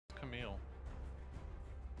Camille?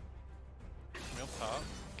 Camille top?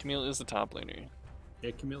 Camille is the top laner.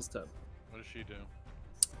 Yeah, Camille's top. What does she do?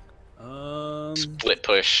 Split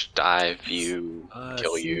push, dive you,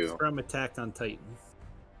 kill she's you. from Attack on Titan.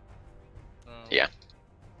 Yeah.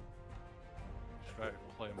 Should I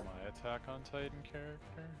play my Attack on Titan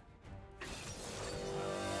character?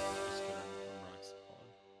 Just kidding. I'm Rock's Pawn.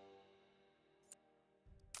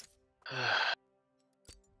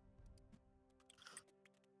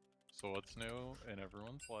 So what's new in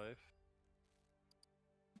everyone's life?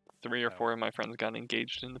 3 or 4 of my friends got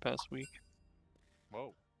engaged in the past week.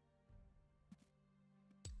 Whoa.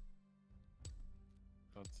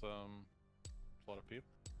 That's a lot of people.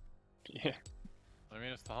 Yeah. I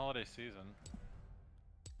mean, it's the holiday season.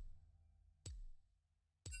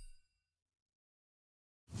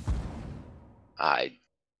 I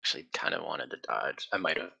actually kind of wanted to dodge. I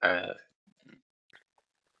might have.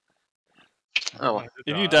 Oh,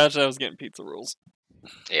 If you dodged, I was getting pizza rolls.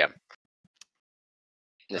 yeah.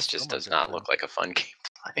 This That's just still my does good not plan. look like a fun game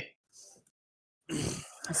to play.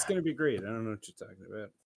 It's gonna be great. I don't know what you're talking about.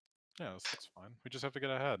 Yeah, that's fine. We just have to get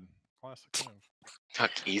ahead. Classic move.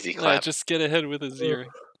 Fuck, easy Yeah, clap. just get ahead with a 0.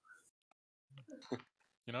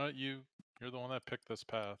 You know what? You're the one that picked this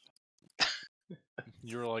path.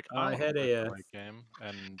 You were like, I I had had a, a late game,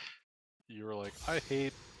 and you were like, I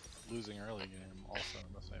hate losing early game. Also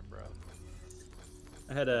in the same breath.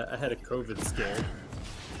 I had a COVID scare.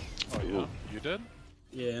 Oh yeah, you did?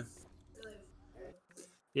 Yeah.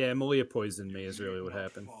 Yeah, Malia poisoned me is really what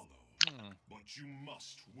happened.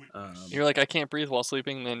 You're like, I can't breathe while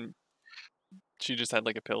sleeping, then she just had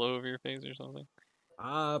like a pillow over your face or something.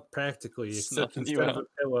 Practically, It's except nothing you instead of a want.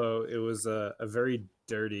 pillow, it was a very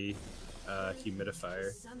dirty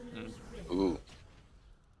humidifier. Ooh.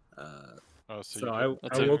 Oh, so So you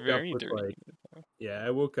That's I a woke up very with dirty. like, yeah, I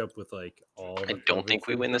woke up with like all. I the don't COVID think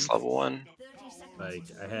we win this symptoms. level 1. Like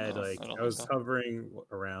I had No, like I don't I was think so. hovering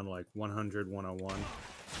around like 100, 101.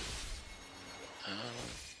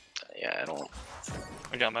 Yeah, I don't.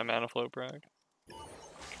 I got my mana flow brag.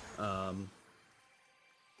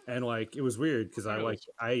 And like it was weird because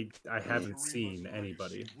I haven't seen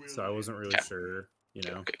anybody, so I wasn't really Yeah. sure, you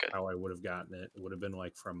know, Good. how I would have gotten it. It would have been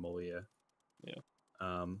like from Malia.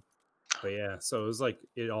 Yeah. But yeah, so it was like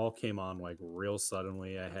it all came on like real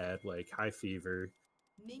suddenly. I had like high fever.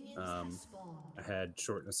 I had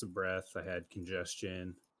shortness of breath. I had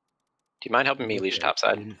congestion. Do you mind helping me leash What I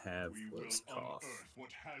topside? didn't have was cough.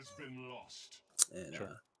 And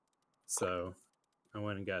Sure. so I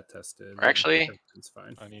went and got tested. Or actually- it's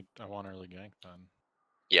fine. I want early gank then.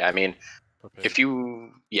 Yeah, I mean, Put if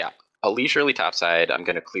you, yeah, I'll leash early topside. I'm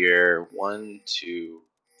gonna clear 1, 2,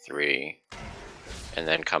 3, and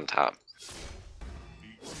then come top.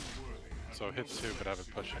 So hit 2, but have it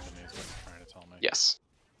push into me is what you're trying to tell me. Yes.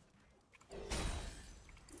 You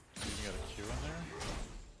can get a Q in there?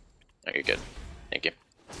 Oh, you're good. Thank you.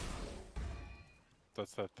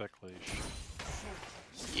 That's that thick leash.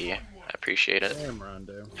 Yeah, I appreciate it. Damn,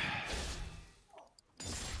 Rondo. You're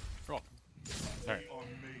welcome. Alright.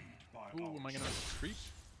 Ooh, am I gonna creep?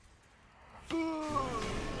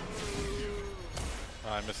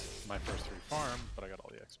 I missed my first 3 farm, but I got all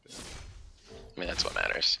the XP. I mean, that's what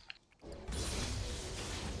matters.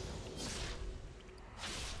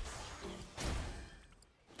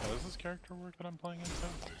 How does this character work that I'm playing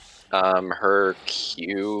into? Her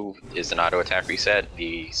Q is an auto attack reset.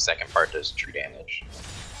 The second part does true damage.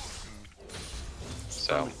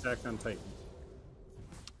 So, Attack on Titan.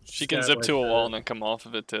 She can got, zip like, to a wall the- and then come off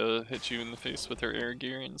of it to hit you in the face with her air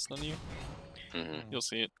gear and stun you. mhm. You'll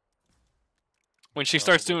see it. When she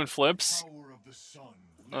starts doing flips,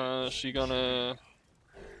 she gonna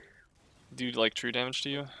do like true damage to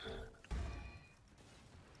you.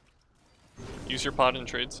 Use your pod in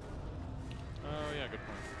trades. Oh yeah, good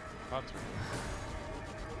point. Pods are-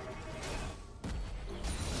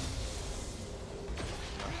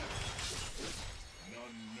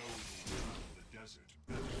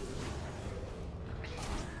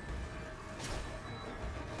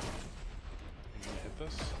 You gonna hit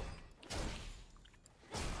this?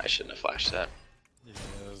 I shouldn't have flashed that. Yeah,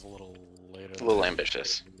 it was a little later. A little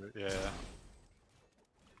ambitious. Yeah.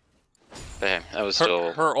 But hey, that was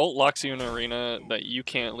still. Her ult locks you in an arena that you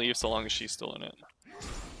can't leave so long as she's still in it.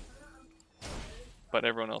 But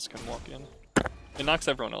everyone else can walk in. It knocks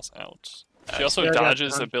everyone else out. She also Yeah, I got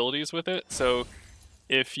dodges time. abilities with it, so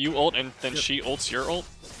if you ult and then she ults your ult,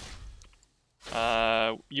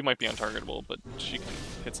 you might be untargetable, but she can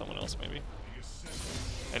hit someone else maybe.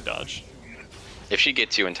 And dodge. If she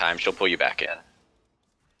gets you in time, she'll pull you back in.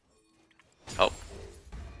 Oh,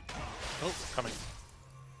 Oh, coming.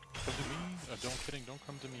 Was it me? don't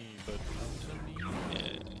come to me, but come to me.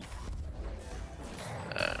 Yeah.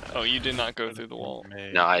 Oh, you did not go through the wall.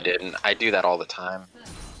 No, I didn't. I do that all the time.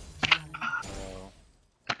 Oh.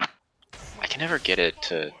 I can never get it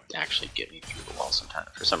to actually get me through the wall sometimes,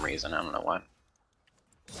 for some reason. I don't know why.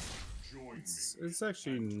 It's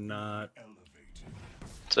actually not.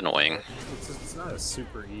 It's annoying. It's not a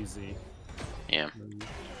super easy. Yeah.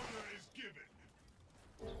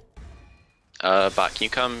 Bot, can you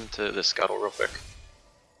come to the scuttle real quick?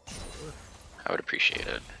 I would appreciate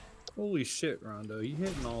it. Holy shit, Rondo! You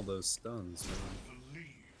hitting all those stuns, man.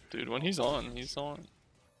 Dude, when he's on, he's on.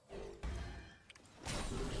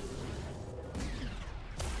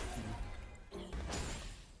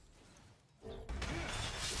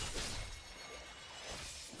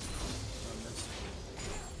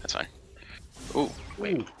 That's fine. Ooh,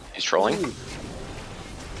 wait. He's trolling? Ooh.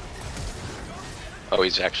 Oh,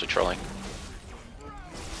 he's actually trolling.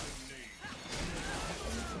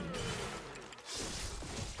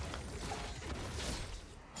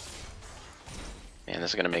 Man,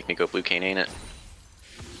 this is gonna make me go blue cane, ain't it?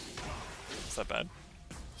 Is that bad?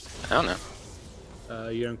 I don't know.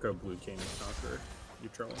 You don't go blue king with Conqueror.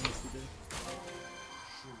 You're trolling if you do.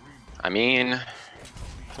 I mean,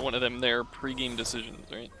 It's one of them their pre-game decisions,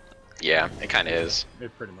 right? yeah, it kinda is.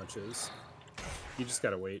 It pretty much is. You just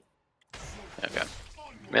gotta wait. Okay. I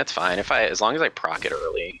mean, that's fine. As long as I proc it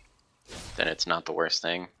early, then it's not the worst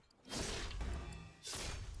thing.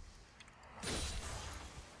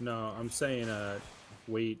 No, I'm saying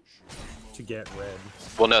wait to get red.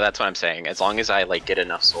 Well, no, that's what I'm saying. As long as I like get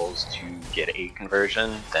enough souls to get a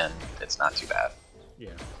conversion, then it's not too bad. Yeah.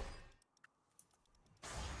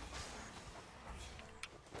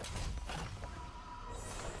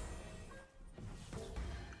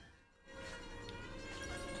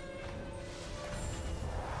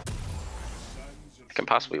 I can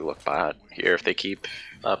possibly look bot here if they keep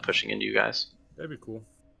pushing into you guys. That'd be cool.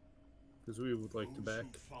 Because we would like to back.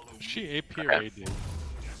 Is she AP or AD?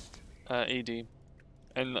 AD.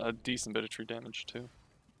 And a decent bit of true damage, too.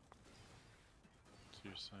 So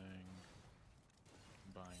you're saying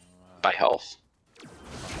buying By health.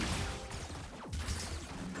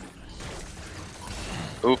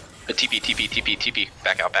 Oop, a TP.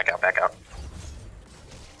 Back out.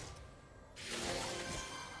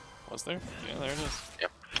 Was there? Yeah, there it is.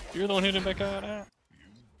 Yep. You're the one who didn't back out. Ah.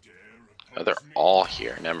 Oh, they're all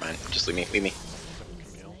here. Never mind. Just leave me.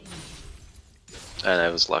 Camille.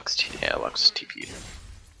 That was Lux. Yeah, Lux TP.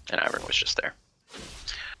 And Ivern was just there.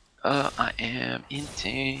 I am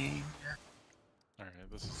inting.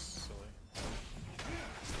 Alright, this is silly.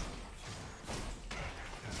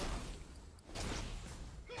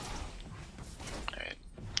 Alright.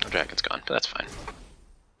 No dragon's gone, but that's fine.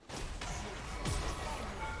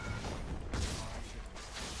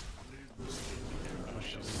 Oh,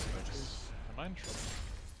 she's 6. Am I in trouble?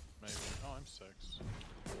 Maybe. Oh, I'm 6.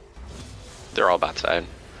 They're all bot side.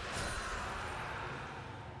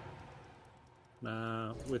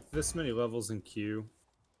 With this many levels in queue,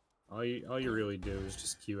 all you really do is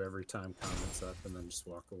just queue every time comments up and then just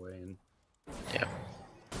walk away. And Yeah.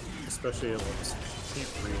 especially at levels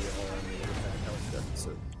 3, all in the attack health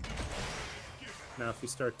deficit. Now, if you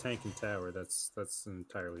start tanking tower, that's an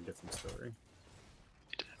entirely different story.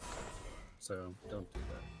 So don't do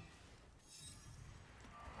that.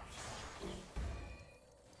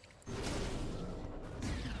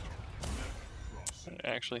 It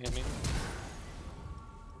actually hit me.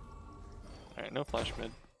 Alright, no flash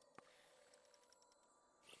mid.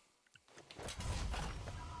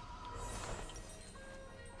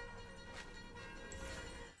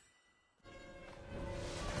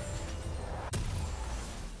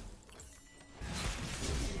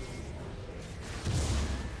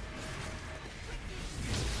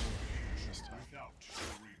 This time.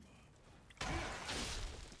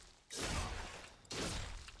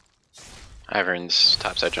 Ivern's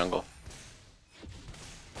topside jungle.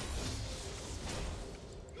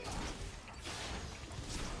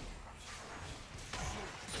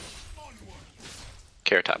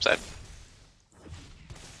 Kara topside.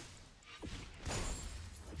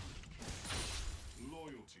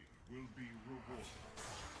 Loyalty will be rewarded.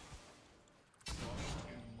 Trust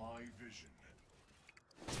in my vision.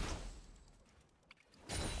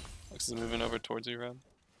 Lux is moving over towards you, Rob.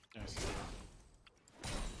 Yeah, I see that.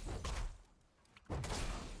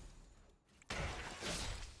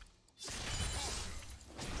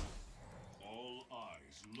 All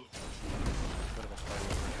eyes look Bit of a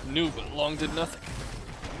fight over. Knew, but long did nothing.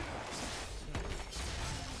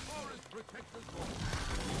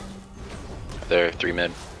 They're 3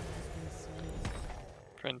 mid.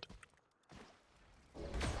 Friend.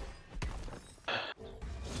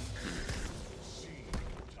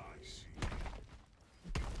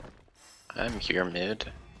 I'm here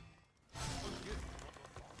mid.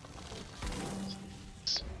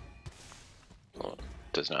 Well,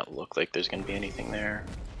 does not look like there's gonna be anything there.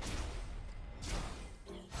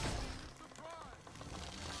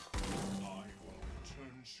 I will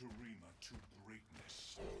turn Shurima to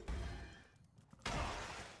greatness.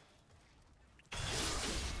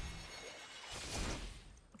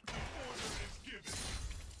 Order is given.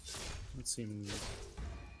 It seemed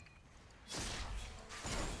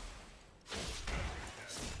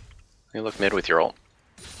You look mid with your ult.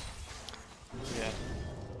 Yeah.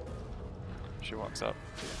 She walks up.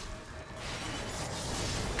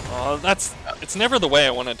 Oh, that's... It's never the way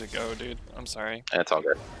I wanted to go, dude. I'm sorry. That's all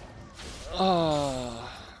good.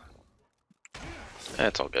 Oh.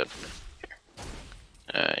 That's all good.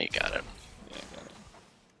 You got it. Yeah, I got it.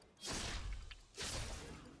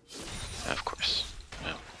 Of course.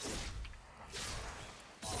 No.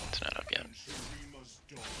 It's not up yet. Shurima's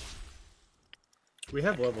dawn we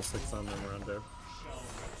have level 6 on them, Rondo,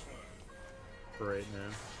 for right now.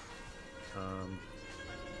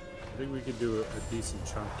 I think we could do a decent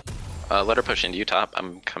chunk. Let her push into you top.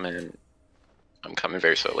 I'm coming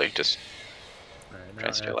very slowly. Just Alright, Try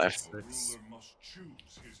to stay alive. 6. ruler must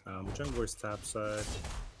choose his Jungler's top side.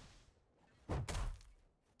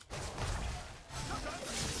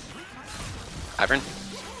 Ivern.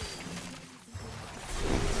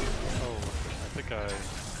 Oh, I think I.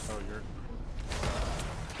 Oh, you're.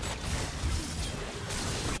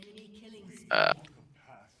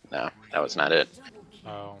 No, that was not it.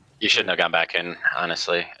 Oh. You shouldn't have gone back in,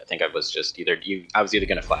 honestly. I think I was just I was either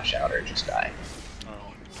gonna flash out or just die.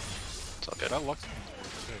 Oh. It's all good. That looks.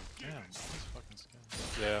 Damn, this fucking skin.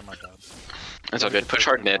 Yeah, my god. It's all good. Push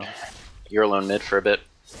hard mid. You're alone mid for a bit.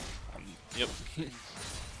 Yep.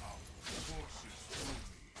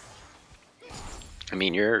 I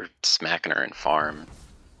mean, you're smacking her in farm.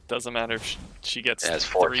 Doesn't matter if she gets It has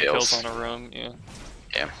 4 3 kills. kills on a roam. Yeah.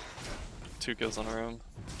 Yeah. 2 kills on a roam.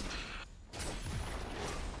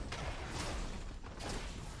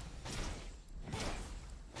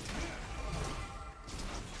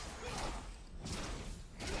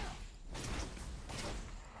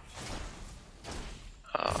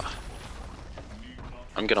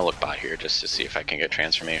 I'm gonna look bot here just to see if I can get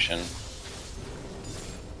transformation.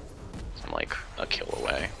 I'm like a kill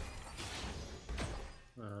away.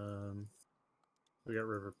 We got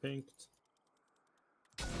River Pinked.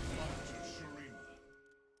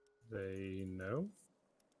 They know.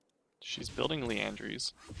 She's building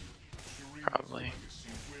Leandries. Probably.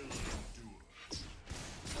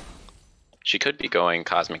 She could be going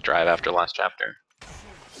Cosmic Drive after last chapter.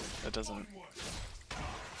 That doesn't make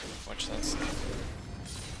much sense.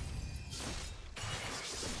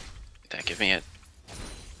 Did that give me it?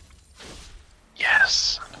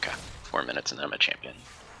 Yes. Okay. 4 minutes and then I'm a champion.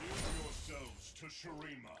 yourselves to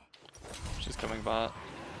Shurima. She's coming bot.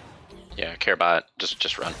 Yeah, care bot.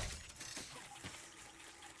 Just run.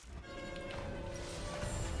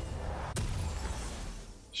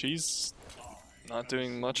 She's not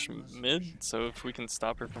doing much mid, so if we can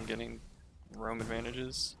stop her from getting roam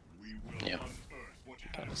advantages, We will Yeah. unearth what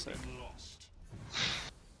Kinda has sick. been lost.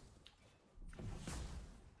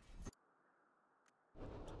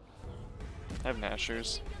 I have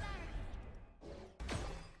Nashers.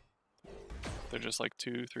 They're just like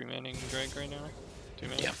 2-3 manning drag right now. 2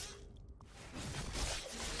 mana. Yeah.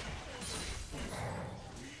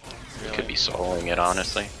 Really? Could be soloing it,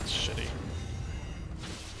 honestly. It's shitty.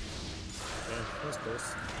 Yeah, that was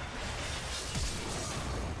close.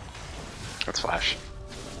 Let's flash.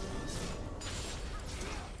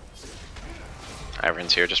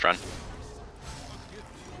 Ivern's here, just run.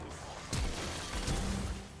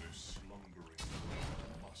 This slumbering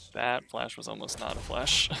must That flash was almost not a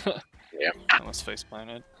flash. Yeah. Almost face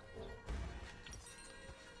planted.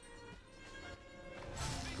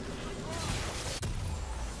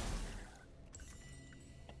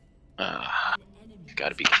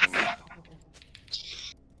 Gotta be kidding me.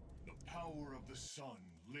 the power of the sun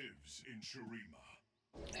lives in Shurima.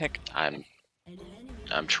 Heck, I'm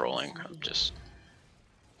trolling. I'm just.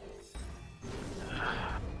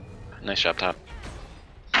 Nice job, top.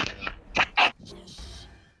 I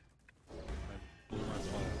blew my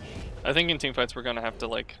flash. I think in teamfights we're gonna have to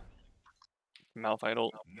like Malphite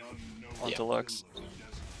ult None know on Yeah. Deluxe.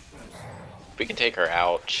 If we can take her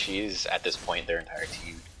out, she's at this point their entire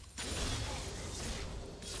team.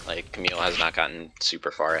 Like Camille has not gotten super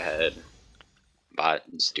far ahead. Bot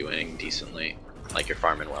is doing decently. Like you're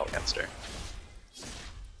farming well against her.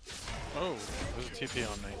 Oh, there's a TP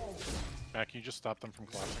on me. Matt, can you just stop them from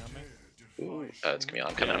clashing on me? It's Camille.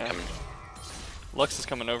 I'm coming. Yeah. I'm coming. Lux is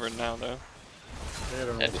coming over now though. They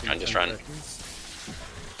don't Yeah, know just run.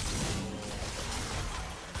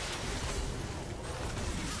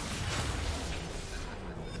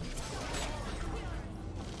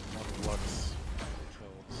 One of Lux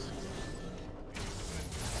kills.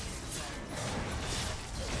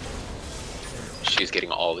 She's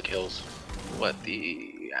getting all the kills. What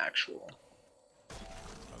the actual?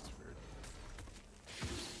 That's weird.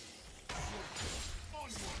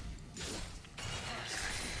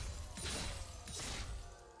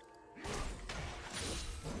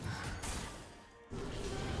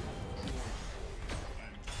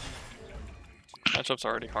 Matchup's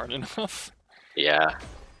already hard enough. Yeah.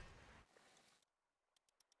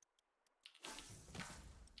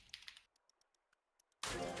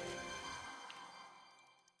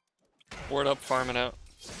 Ward up, farming out.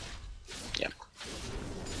 Yeah.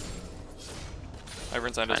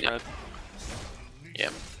 Ivern's on his Kinda. red. Yeah.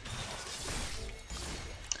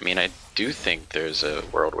 I mean, I do think there's a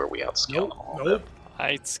world where we outscale them all. Nope.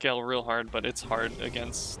 I scale real hard, but it's hard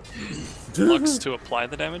against Lux to apply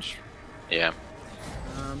the damage. Yeah.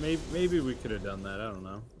 Maybe we could have done that. I don't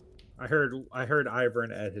know. I heard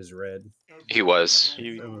Ivern at his red. He was.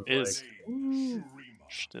 He It was is Shurima.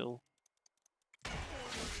 still.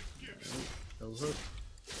 Go hook.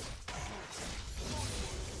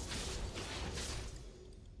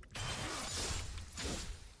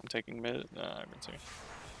 I'm taking mid. Ivern's here.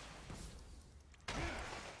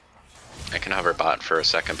 I can hover bot for a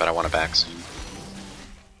second, but I want to back soon.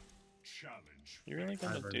 Challenge. You really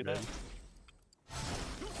gonna Ivern do mid. that?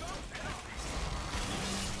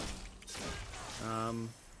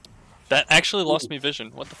 That actually lost me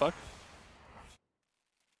vision. What the fuck?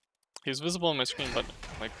 He was visible on my screen, but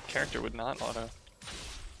my character would not auto.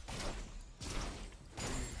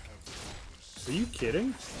 Are you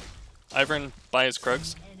kidding? Ivern by his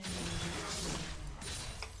Krugs.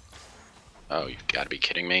 Oh, you've got to be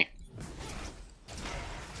kidding me.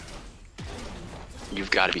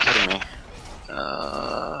 You've got to be kidding me.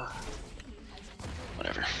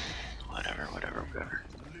 Whatever. Whatever.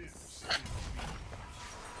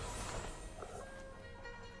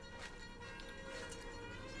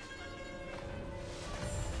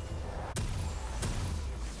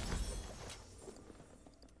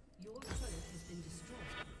 Your turret has been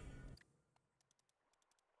destroyed.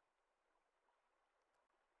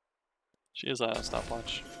 She is a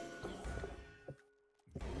stopwatch.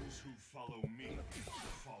 Those who follow me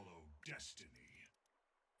follow destiny.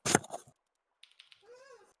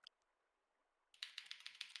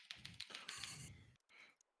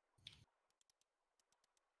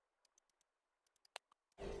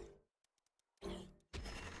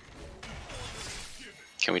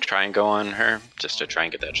 Can we try and go on her just to try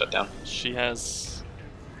and get that shut down? She has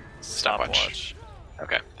Stopwatch. stopwatch.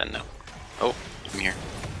 Okay, then no. Oh, I'm here.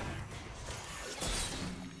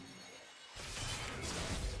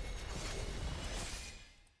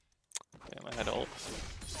 Damn, I had ult.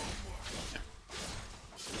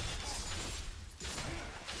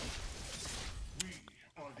 We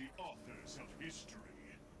are the authors of history.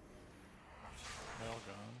 They're all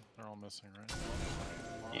gone. They're all missing, right?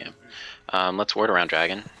 Yeah. Let's ward around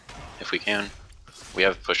dragon, if we can. We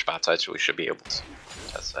have push bot side, so we should be able to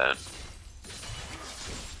test that.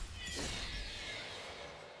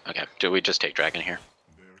 Okay, do we just take dragon here?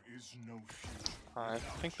 There is no future. I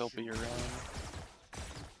think they'll be around.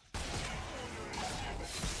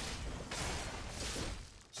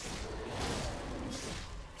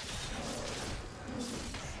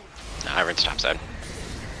 Ivern's top side.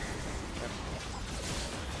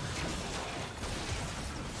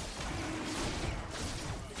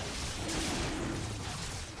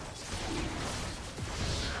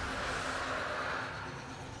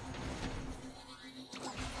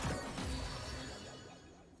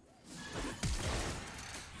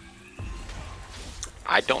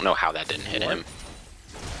 I don't know how that didn't hit him.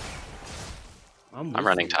 I'm I'm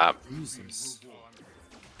running with top. you. Jesus.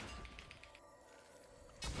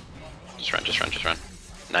 Just run.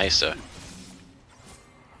 Nice. Your turret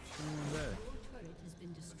has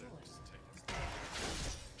been destroyed.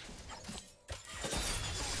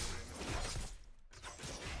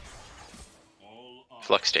 All eyes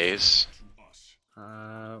Flux stays. to us.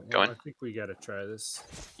 Well, Going? I think we gotta try this.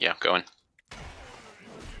 Yeah, going.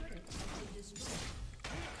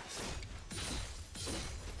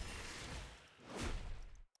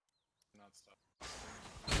 Not stop.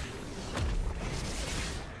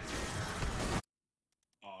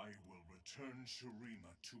 I will return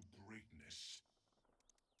Shurima to greatness.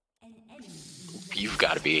 An enemy. You've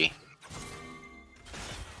got to be.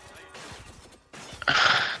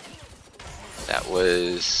 That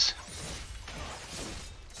was.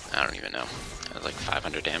 I don't even know. Like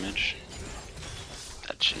 500 damage.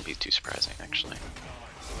 That shouldn't be too surprising, actually.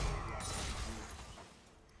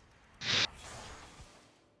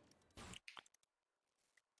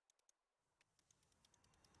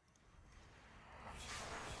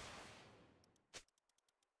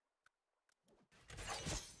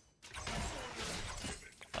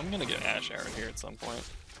 I'm gonna get Ash Arrow here at some point.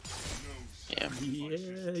 Yeah.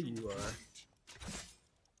 Yeah, you are.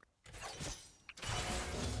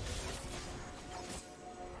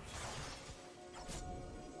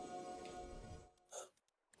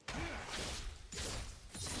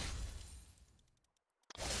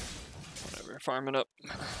 Whatever, farm it up.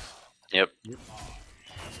 Yep. Yep.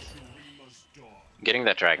 Getting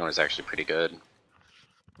that dragon was actually pretty good.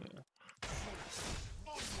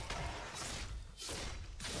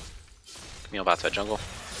 Camille bot side jungle.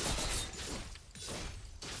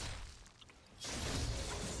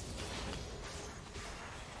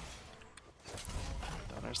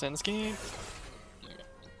 Don't understand the scheme.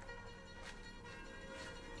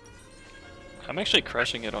 I'm actually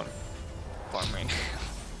crushing it on farm ring,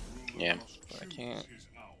 Yeah. but I can't.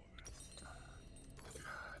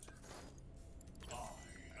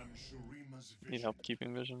 Need help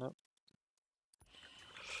keeping vision up.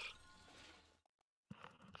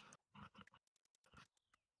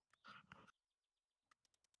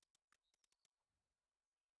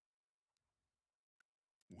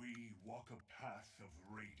 We walk a path of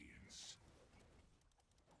radiance.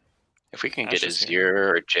 If we can Ash get is here.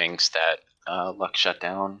 Azir or Jinx that luck shut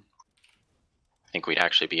down, I think we'd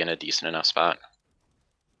actually be in a decent enough spot.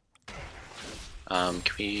 Can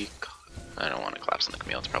we... I don't want to collapse on the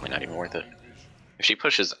Camille, it's probably not even worth it. If she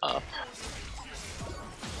pushes up...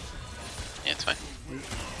 Yeah, it's fine.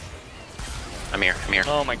 I'm here, I'm here.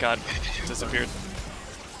 Oh my god, disappeared.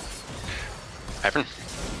 Ivern?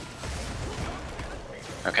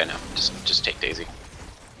 Okay, no, just take Daisy.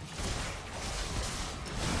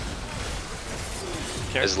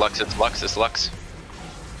 Care? It's Lux, it's Lux, it's Lux.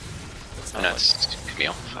 It's Oh, not no, like- it's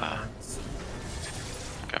Camille.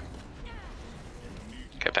 Okay.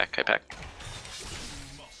 Get back.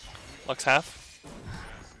 Lux half.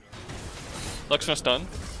 Lux no stun.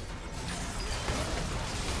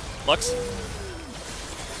 Lux.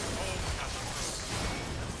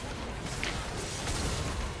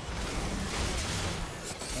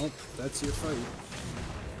 Well, that's your fight.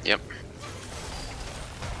 Yep.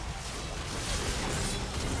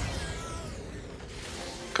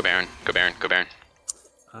 Go Baron, go Baron, go Baron.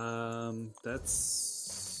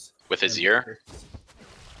 That's With Azir?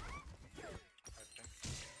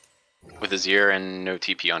 With Azir and no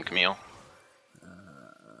TP on Camille.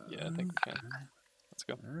 Yeah, I think we can. Let's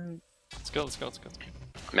go. All right. Let's go. Let's go. Let's go.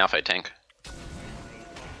 Malphite tank.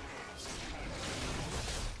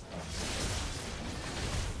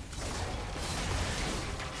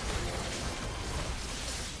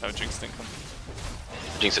 Oh, Jinx didn't come.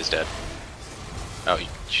 Jinx is dead. Oh, He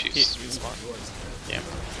she's... spawned. Yeah.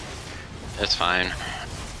 It's fine.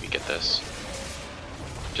 We get this.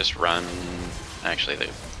 Just run... Actually, they...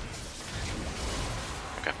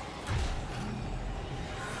 Okay.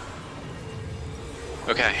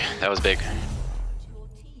 Okay, that was big. Your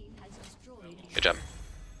team has destroyed a Good job.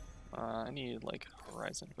 I need like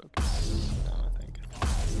Horizon focus. No, I think.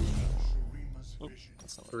 Oop,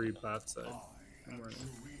 that's not what I 3 need. bot side. I'm running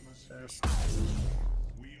fast.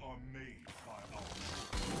 We are made by our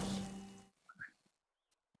purpose.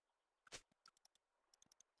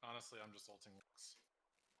 Honestly, I'm just ulting Lux.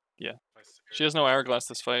 Yeah. If I sit She here, has no hourglass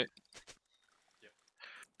this fight.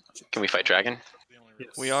 Can we fight Dragon? the only real-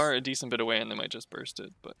 We are a decent bit away, and they might just burst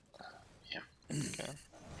it. But Yeah. okay.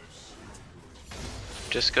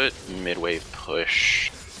 Just go mid-wave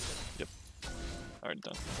push. Already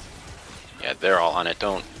done. Yeah, they're all on it.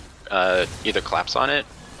 Don't either collapse on it.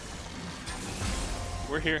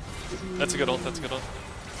 We're here. That's a good ult. That's a good ult.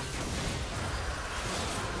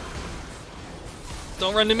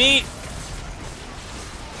 Don't run to me.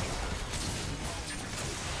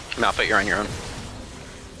 Malphite, you're on your own.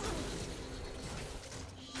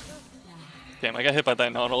 Damn, I got hit by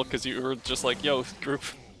that non-ult because you were just like, "Yo, group."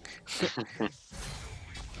 We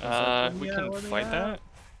Yeah, can what do fight we that.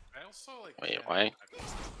 I also like. Wait, can't- why? I think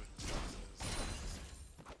it's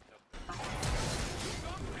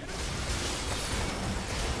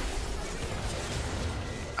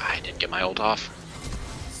I did get my ult off.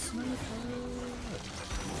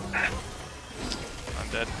 I'm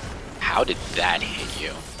dead. How did that hit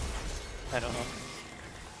you? I don't know.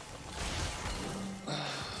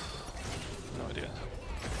 No idea.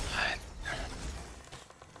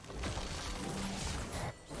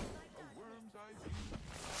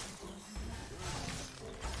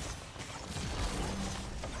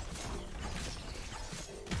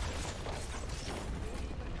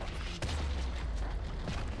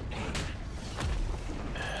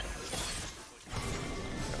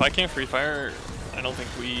 if I can't free fire, I don't think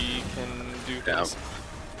we can do No. things.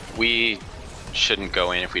 We shouldn't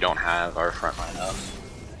go in if we don't have our front line up.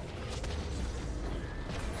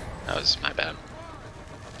 That was my bad.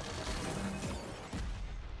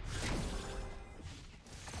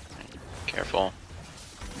 Careful.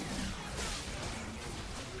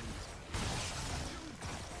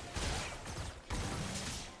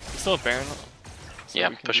 We still have Baron. So Yeah,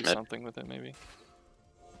 we can push do mid. something with it maybe.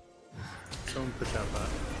 Someone push out bot.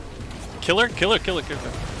 Killer, killer, killer,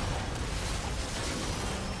 killer.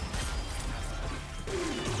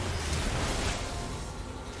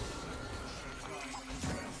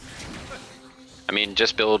 I mean,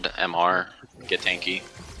 just build MR, get tanky.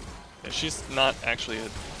 Yeah, she's not actually a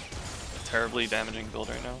terribly damaging build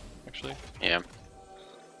right now, actually. Yeah,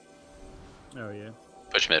 Oh yeah.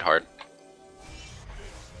 push mid hard.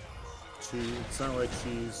 It's not like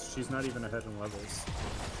she's not even ahead in levels.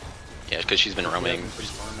 Yeah, because she's been roaming. She's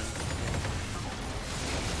farming.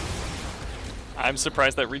 I'm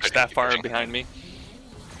surprised that reached that far behind me.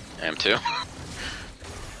 I am too.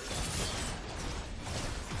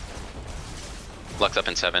 Lux up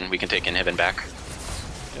in 7. We can take Inhibin back.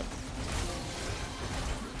 Yep.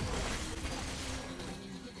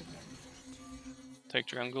 Take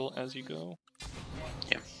jungle as you go.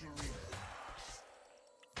 Yeah.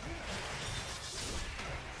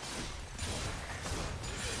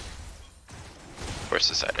 Of course,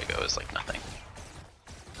 the side I go is like nothing.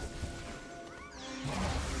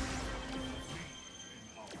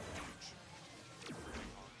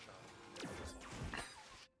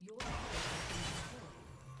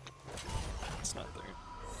 It's not there.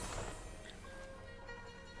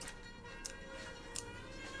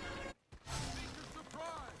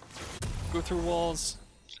 Go through walls.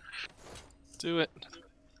 Do it.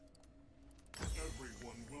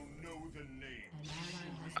 Everyone will know the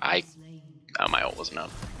name. Oh, my ult wasn't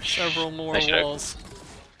up. Several more I should've- walls.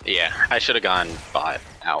 Yeah, I should have gone bot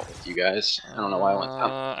out with you guys. I don't know why I went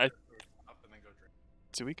up.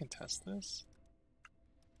 Do we contest this?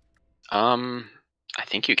 I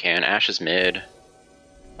think you can. Ashe is mid.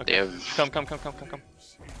 Okay. They have. Come.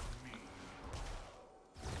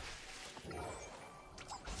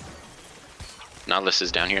 Nautilus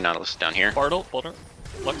is down here. Nautilus is down here. Bartle,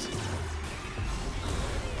 Lux.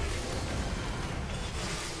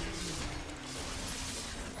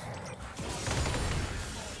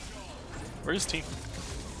 Where's team?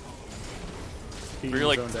 Being We're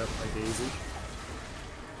like- zoned out by Daisy.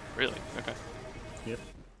 Really? Okay. Yep.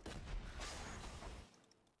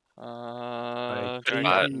 Drag Uh,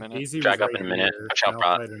 out in a minute. Daisy was drag up right in a minute. here, Watch out,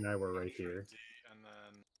 Bot. Malphite and I were right here. And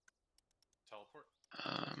then teleport.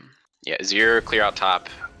 Yeah, Azir clear out top.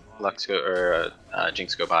 Lux go or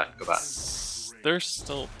Jinx go bot. Go bot. They're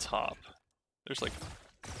still top. There's like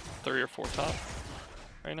 3 or 4 top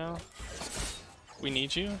right now. We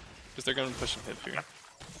need you because they're going to push and hit here.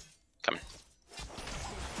 Come.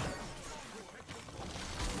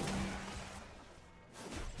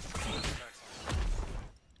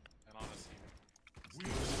 And honestly,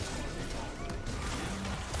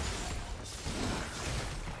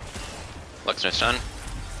 Lux no stun.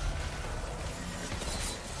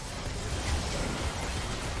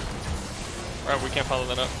 Alright, we can't follow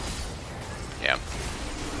that up. Yeah.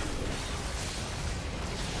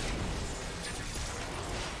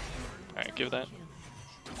 Alright, give that.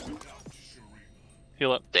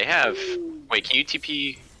 Heal up. They have. Wait, can you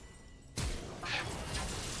TP?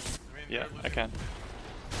 Yeah, I can.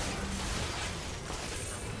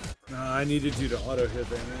 I needed you to auto hit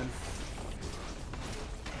there, man.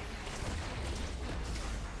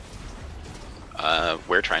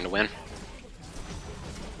 We're trying to win.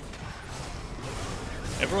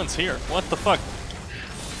 Everyone's here. What the fuck?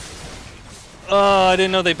 I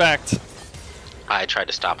didn't know they backed. I tried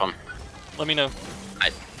to stop them. Let me know.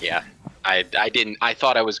 Yeah. I didn't. I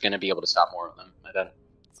thought I was gonna be able to stop more of them. My bad.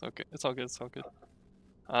 It's okay. It's all good. It's all good.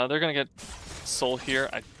 They're gonna get Soul here.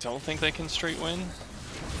 I don't think they can straight win.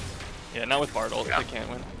 Yeah, not with Bartle. Yeah. They can't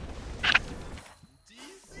win.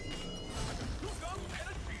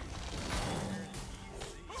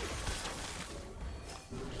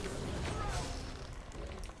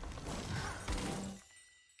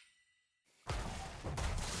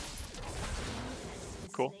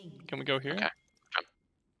 Cool. Can we go here? Okay.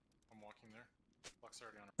 I'm walking there. Lux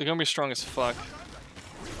already on it. They're gonna be strong as fuck.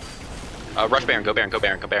 Rush Baron. Go Baron. Go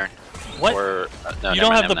Baron. Go Baron. What? Or no, You never don't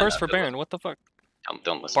mind, have the never burst for mind. Baron. What the fuck?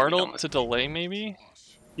 Don't listen. to me, don't Bartle listen. to delay maybe?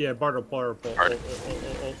 Yeah, Bartle. Bartle.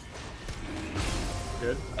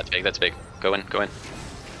 Good. That's big. That's big. Go in. Go in.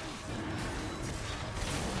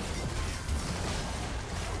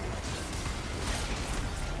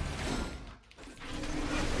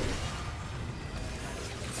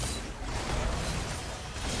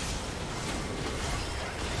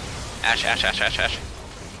 Ash. Okay,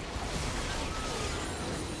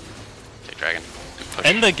 dragon. Push.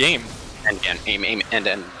 End the game. And again, aim, and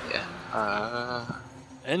end. Yeah.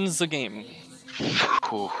 Ends the game.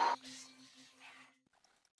 Whew.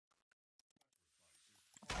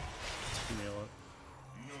 Camille up.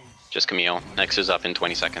 Just Camille. Next is up in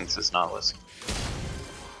 20 seconds. It's Nautilus.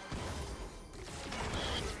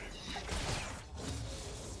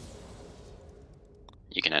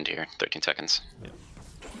 You can end here. 13 seconds. Yep.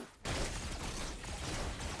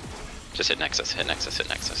 Just hit Nexus. Hit Nexus.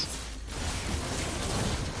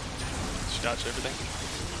 She dodged everything.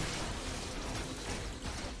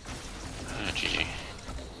 GG.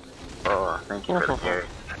 Oh, thank you for the carry.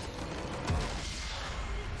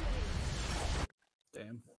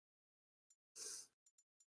 Damn.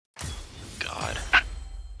 God.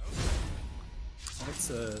 That's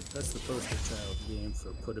the poster child game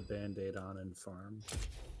for put a band-aid on and farm.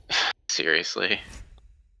 Seriously.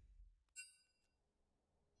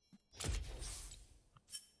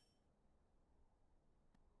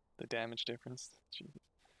 The damage difference. Jesus.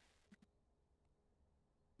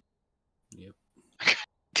 Yep.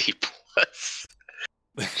 D plus.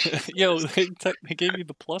 Yo, they gave me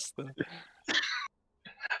the plus though.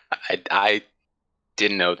 I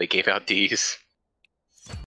didn't know they gave out Ds.